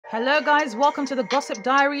Hello guys, welcome to the Gossip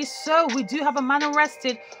Diaries. So we do have a man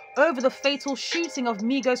arrested over the fatal shooting of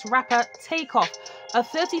Migos rapper Takeoff. A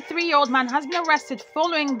 33-year-old man has been arrested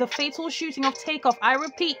following the fatal shooting of Takeoff. I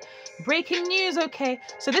repeat, breaking news, okay?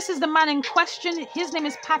 So this is the man in question. His name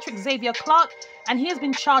is Patrick Xavier Clark, and he has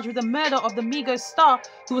been charged with the murder of the Migos star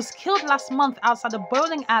who was killed last month outside a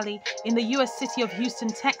bowling alley in the US city of Houston,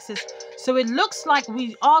 Texas. So it looks like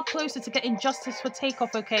we are closer to getting justice for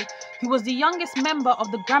Takeoff, okay? He was the youngest member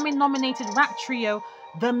of the Grammy-nominated rap trio,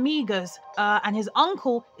 the Migos, and his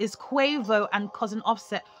uncle is Quavo and cousin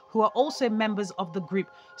Offset, who are also members of the group.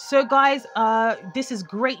 So guys, this is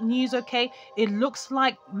great news, okay? It looks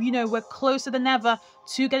like, we're closer than ever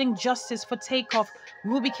to getting justice for Takeoff.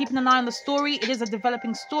 We'll be keeping an eye on the story. It is a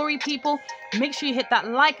developing story, people. Make sure you hit that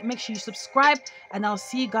like, make sure you subscribe, and I'll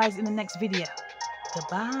see you guys in the next video.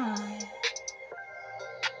 Goodbye.